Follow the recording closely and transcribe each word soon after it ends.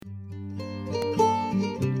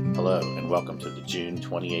Hello, and welcome to the June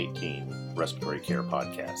 2018 Respiratory Care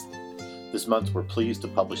Podcast. This month, we're pleased to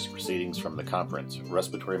publish proceedings from the conference,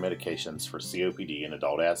 Respiratory Medications for COPD and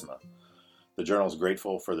Adult Asthma. The journal is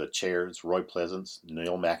grateful for the chairs Roy Pleasance,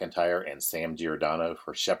 Neil McIntyre, and Sam Giordano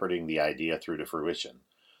for shepherding the idea through to fruition.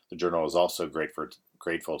 The journal is also grateful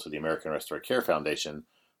to the American Respiratory Care Foundation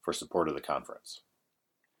for support of the conference.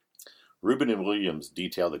 Rubin and Williams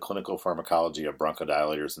detail the clinical pharmacology of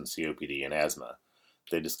bronchodilators in COPD and asthma.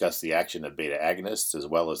 They discuss the action of beta agonists as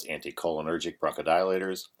well as anticholinergic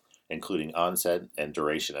bronchodilators, including onset and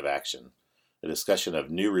duration of action. A discussion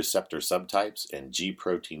of new receptor subtypes and G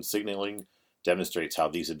protein signaling demonstrates how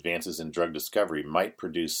these advances in drug discovery might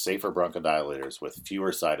produce safer bronchodilators with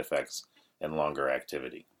fewer side effects and longer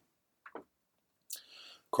activity.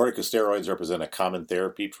 Corticosteroids represent a common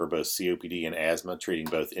therapy for both COPD and asthma, treating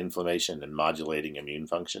both inflammation and modulating immune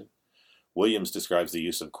function. Williams describes the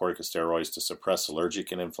use of corticosteroids to suppress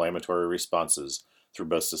allergic and inflammatory responses through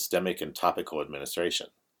both systemic and topical administration.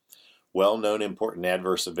 Well-known important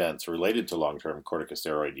adverse events related to long-term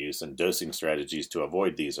corticosteroid use and dosing strategies to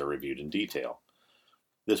avoid these are reviewed in detail.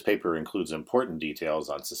 This paper includes important details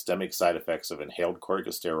on systemic side effects of inhaled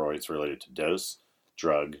corticosteroids related to dose,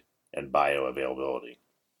 drug, and bioavailability.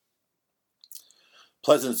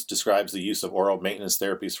 Pleasance describes the use of oral maintenance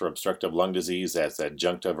therapies for obstructive lung disease as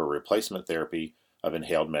adjunctive or replacement therapy of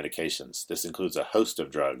inhaled medications. This includes a host of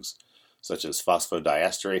drugs, such as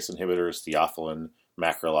phosphodiesterase inhibitors, theophylline,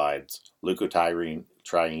 macrolides,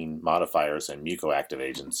 leukotriene modifiers, and mucoactive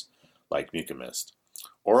agents like Mucomyst.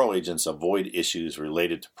 Oral agents avoid issues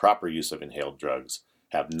related to proper use of inhaled drugs,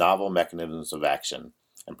 have novel mechanisms of action,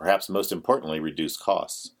 and perhaps most importantly, reduce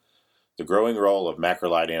costs. The growing role of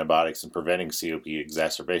macrolide antibiotics in preventing COPD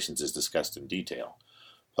exacerbations is discussed in detail.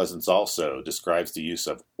 Pleasance also describes the use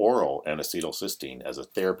of oral N-acetylcysteine as a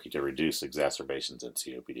therapy to reduce exacerbations in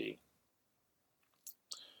COPD.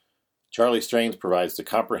 Charlie Strains provides the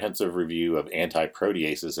comprehensive review of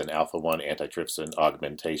antiproteases and alpha-1 antitrypsin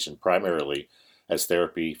augmentation primarily as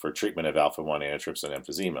therapy for treatment of alpha-1 antitrypsin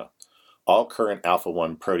emphysema. All current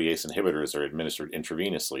alpha-1 protease inhibitors are administered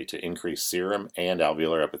intravenously to increase serum and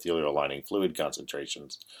alveolar epithelial lining fluid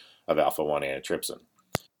concentrations of alpha-1 antitrypsin.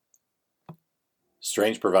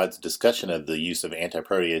 Strains provides a discussion of the use of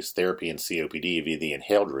antiprotease therapy in COPD via the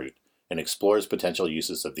inhaled route and explores potential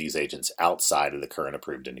uses of these agents outside of the current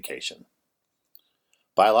approved indication.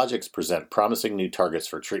 Biologics present promising new targets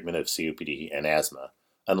for treatment of COPD and asthma.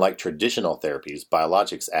 Unlike traditional therapies,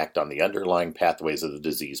 biologics act on the underlying pathways of the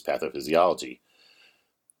disease pathophysiology.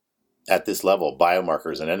 At this level,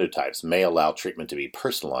 biomarkers and endotypes may allow treatment to be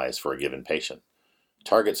personalized for a given patient.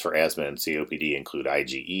 Targets for asthma and COPD include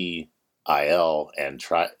IgE, IL, and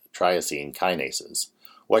tyrosine kinases.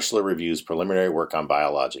 Wechsler reviews preliminary work on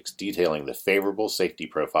biologics, detailing the favorable safety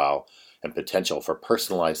profile and potential for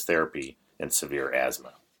personalized therapy in severe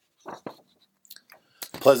asthma.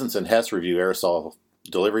 Pleasance and Hess review aerosol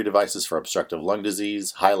delivery devices for obstructive lung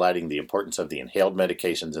disease, highlighting the importance of the inhaled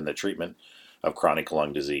medications in the treatment of chronic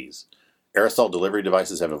lung disease. Aerosol delivery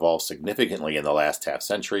devices have evolved significantly in the last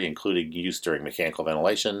half-century, including use during mechanical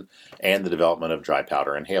ventilation and the development of dry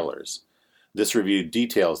powder inhalers. This review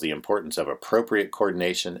details the importance of appropriate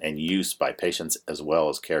coordination and use by patients as well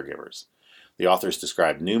as caregivers. The authors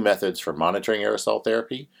describe new methods for monitoring aerosol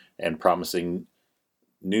therapy and promising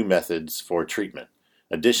new methods for treatment.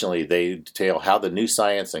 Additionally, they detail how the new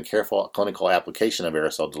science and careful clinical application of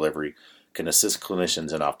aerosol delivery can assist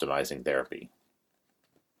clinicians in optimizing therapy.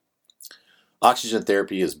 Oxygen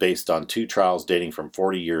therapy is based on 2 trials dating from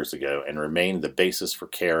 40 years ago and remain the basis for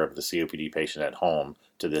care of the COPD patient at home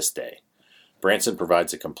to this day. Branson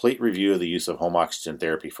provides a complete review of the use of home oxygen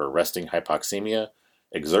therapy for resting hypoxemia,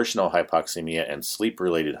 exertional hypoxemia, and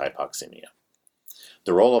sleep-related hypoxemia.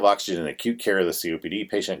 The role of oxygen in acute care of the COPD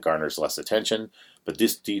patient garners less attention, but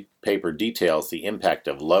this paper details the impact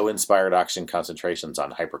of low inspired oxygen concentrations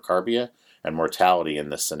on hypercarbia and mortality in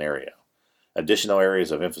this scenario. Additional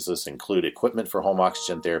areas of emphasis include equipment for home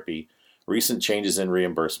oxygen therapy, recent changes in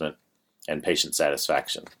reimbursement, and patient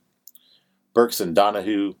satisfaction. Burks and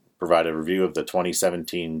Donahue provide a review of the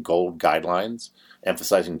 2017 GOLD guidelines,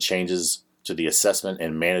 emphasizing changes to the assessment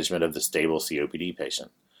and management of the stable COPD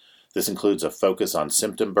patient. This includes a focus on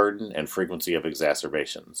symptom burden and frequency of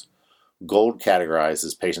exacerbations. GOLD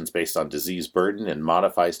categorizes patients based on disease burden and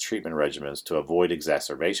modifies treatment regimens to avoid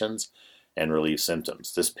exacerbations and relieve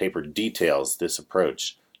symptoms. This paper details this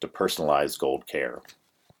approach to personalized GOLD care.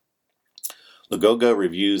 Lugogo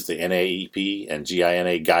reviews the NAEP and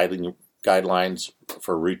GINA guidelines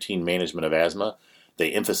for routine management of asthma.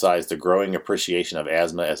 They emphasize the growing appreciation of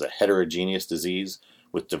asthma as a heterogeneous disease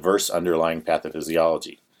with diverse underlying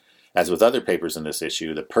pathophysiology. As with other papers in this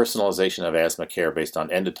issue, the personalization of asthma care based on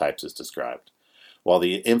endotypes is described. While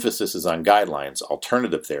the emphasis is on guidelines,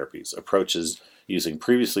 alternative therapies, approaches using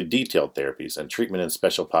previously detailed therapies, and treatment in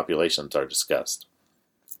special populations are discussed.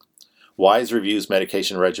 WISE reviews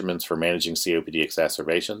medication regimens for managing COPD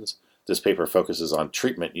exacerbations. This paper focuses on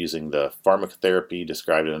treatment using the pharmacotherapy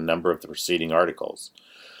described in a number of the preceding articles.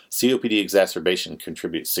 COPD exacerbation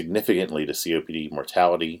contributes significantly to COPD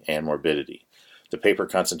mortality and morbidity. The paper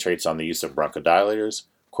concentrates on the use of bronchodilators,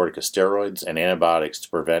 corticosteroids, and antibiotics to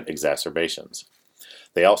prevent exacerbations.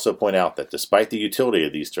 They also point out that despite the utility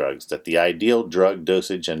of these drugs, that the ideal drug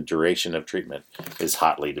dosage and duration of treatment is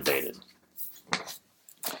hotly debated.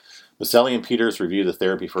 Maselli and Peters review the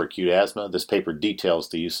therapy for acute asthma. This paper details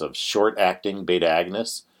the use of short-acting beta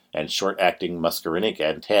agonists and short-acting muscarinic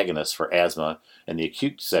antagonists for asthma in the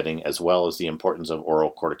acute setting, as well as the importance of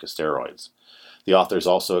oral corticosteroids. The authors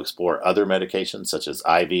also explore other medications such as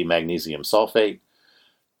IV magnesium sulfate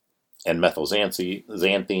and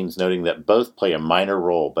methylxanthines, noting that both play a minor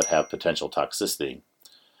role but have potential toxicity.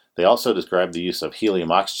 They also describe the use of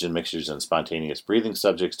helium-oxygen mixtures in spontaneous breathing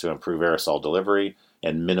subjects to improve aerosol delivery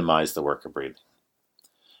and minimize the work of breathing.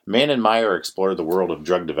 Mann and Meyer explore the world of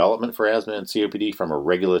drug development for asthma and COPD from a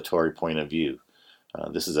regulatory point of view.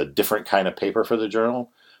 This is a different kind of paper for the journal,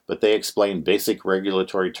 but they explain basic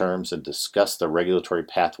regulatory terms and discuss the regulatory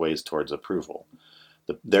pathways towards approval.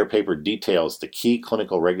 Their paper details the key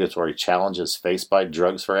clinical regulatory challenges faced by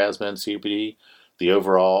drugs for asthma and COPD, the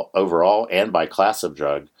overall and by class of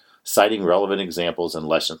drug, citing relevant examples and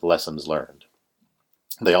lessons learned.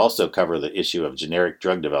 They also cover the issue of generic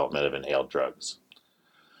drug development of inhaled drugs.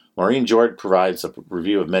 Maureen Jord provides a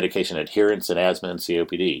review of medication adherence in asthma and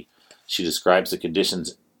COPD. She describes the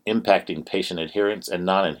conditions impacting patient adherence and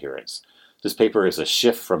non-adherence. This paper is a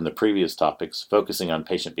shift from the previous topics, focusing on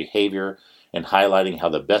patient behavior and highlighting how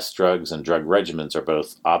the best drugs and drug regimens are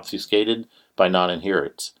both obfuscated by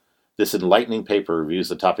non-adherence. This enlightening paper reviews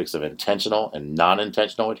the topics of intentional and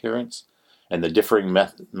non-intentional adherence and the differing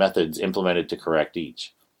methods implemented to correct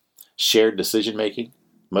each. Shared decision-making,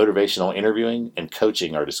 motivational interviewing, and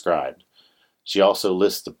coaching are described. She also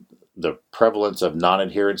lists the prevalence of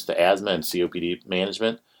non-adherence to asthma and COPD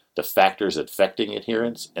management, the factors affecting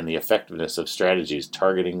adherence, and the effectiveness of strategies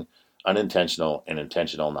targeting unintentional and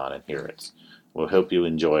intentional non-adherence. We hope you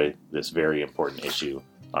enjoy this very important issue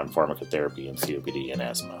on pharmacotherapy and COPD and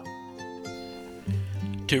asthma.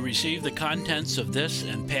 To receive the contents of this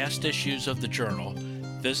and past issues of the journal,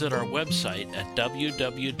 visit our website at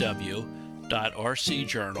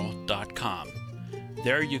www.rcjournal.com.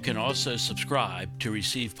 There you can also subscribe to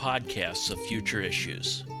receive podcasts of future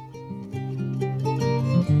issues.